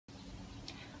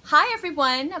Hi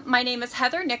everyone, my name is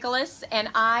Heather Nicholas and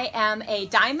I am a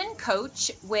diamond coach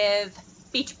with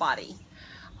Beachbody.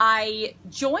 I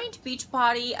joined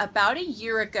Beachbody about a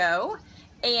year ago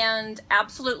and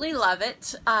absolutely love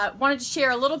it. Wanted to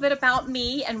share a little bit about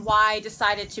me and why I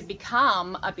decided to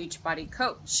become a Beachbody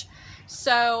coach.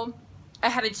 So I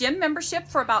had a gym membership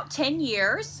for about 10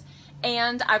 years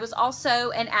and I was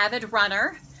also an avid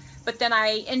runner, but then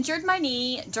I injured my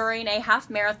knee during a half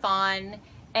marathon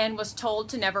and was told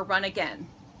to never run again.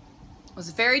 I was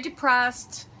very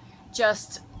depressed,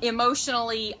 just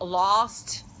emotionally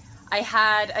lost. I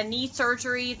had a knee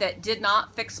surgery that did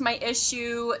not fix my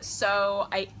issue, so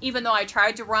even though I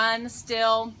tried to run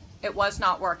still, it was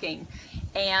not working.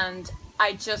 And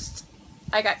I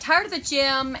got tired of the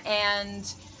gym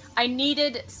and I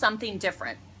needed something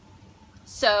different.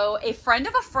 So a friend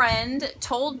of a friend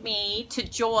told me to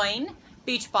join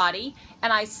Beachbody,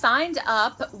 and I signed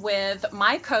up with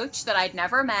my coach that I'd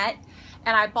never met,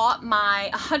 and I bought my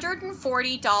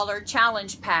 $140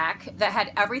 challenge pack that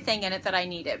had everything in it that I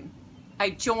needed.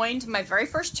 I joined my very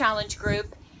first challenge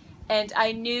group and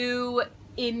I knew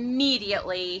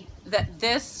immediately that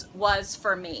this was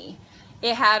for me.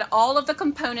 It had all of the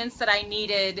components that I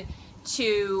needed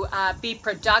to be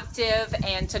productive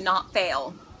and to not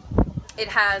fail. It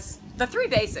has the three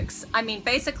basics. I mean,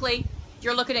 basically,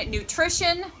 you're looking at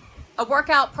nutrition, a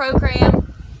workout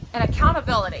program, and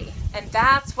accountability. And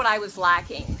that's what I was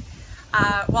lacking.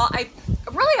 I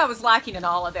was lacking in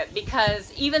all of it,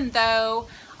 because even though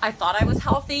I thought I was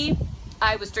healthy,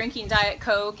 I was drinking Diet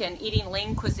Coke and eating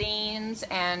lean cuisines,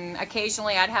 and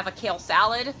occasionally I'd have a kale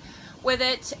salad with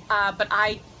it, but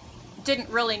I didn't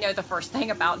really know the first thing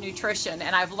about nutrition,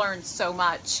 and I've learned so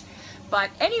much.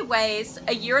 But anyways,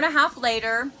 a year and a half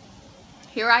later,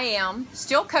 here I am,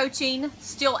 still coaching,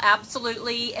 still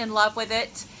absolutely in love with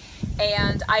it,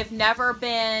 and I've never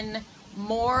been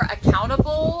more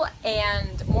accountable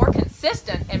and more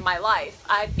consistent in my life.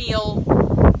 I feel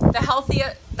the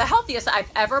healthiest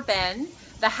I've ever been,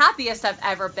 the happiest I've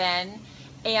ever been,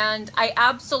 and I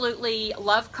absolutely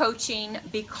love coaching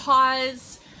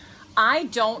because I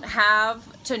don't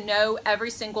have to know every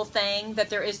single thing that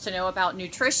there is to know about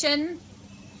nutrition.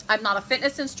 I'm not a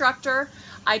fitness instructor.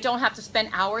 I don't have to spend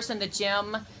hours in the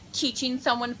gym teaching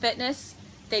someone fitness.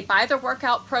 They buy their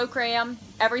workout program,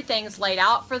 everything's laid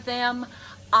out for them.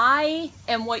 I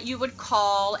am what you would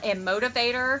call a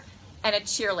motivator and a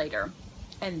cheerleader,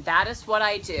 and that is what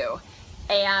I do.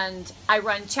 And I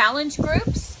run challenge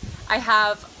groups. I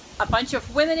have a bunch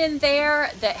of women in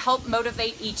there that help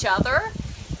motivate each other,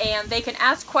 and they can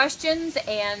ask questions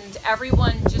and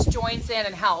everyone just joins in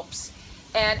and helps.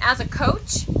 And as a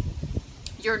coach,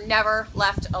 you're never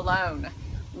left alone.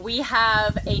 We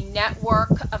have a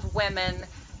network of women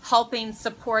helping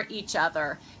support each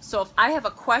other. So if I have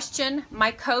a question, my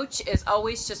coach is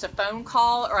always just a phone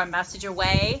call or a message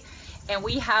away. And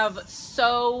we have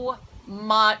so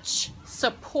much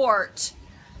support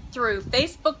through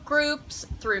Facebook groups,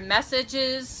 through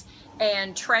messages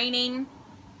and training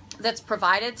that's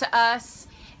provided to us.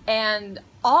 And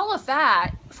all of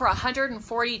that for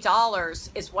 $140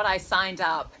 is what I signed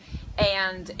up.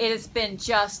 And it has been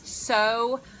just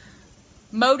so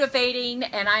motivating,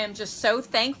 and I am just so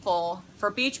thankful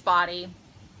for Beachbody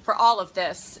for all of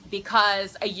this,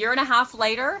 because a year and a half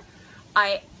later,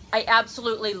 I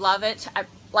absolutely love it.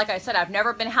 Like I said, I've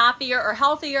never been happier or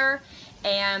healthier,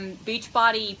 and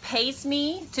Beachbody pays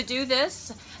me to do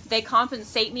this. They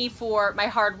compensate me for my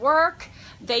hard work.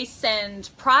 They send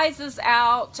prizes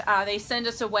out. They send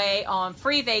us away on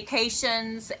free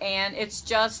vacations, and it's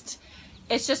just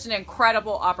an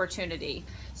incredible opportunity.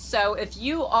 So if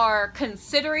you are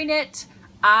considering it,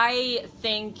 I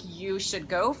think you should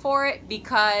go for it,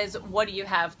 because what do you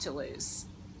have to lose?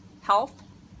 Health,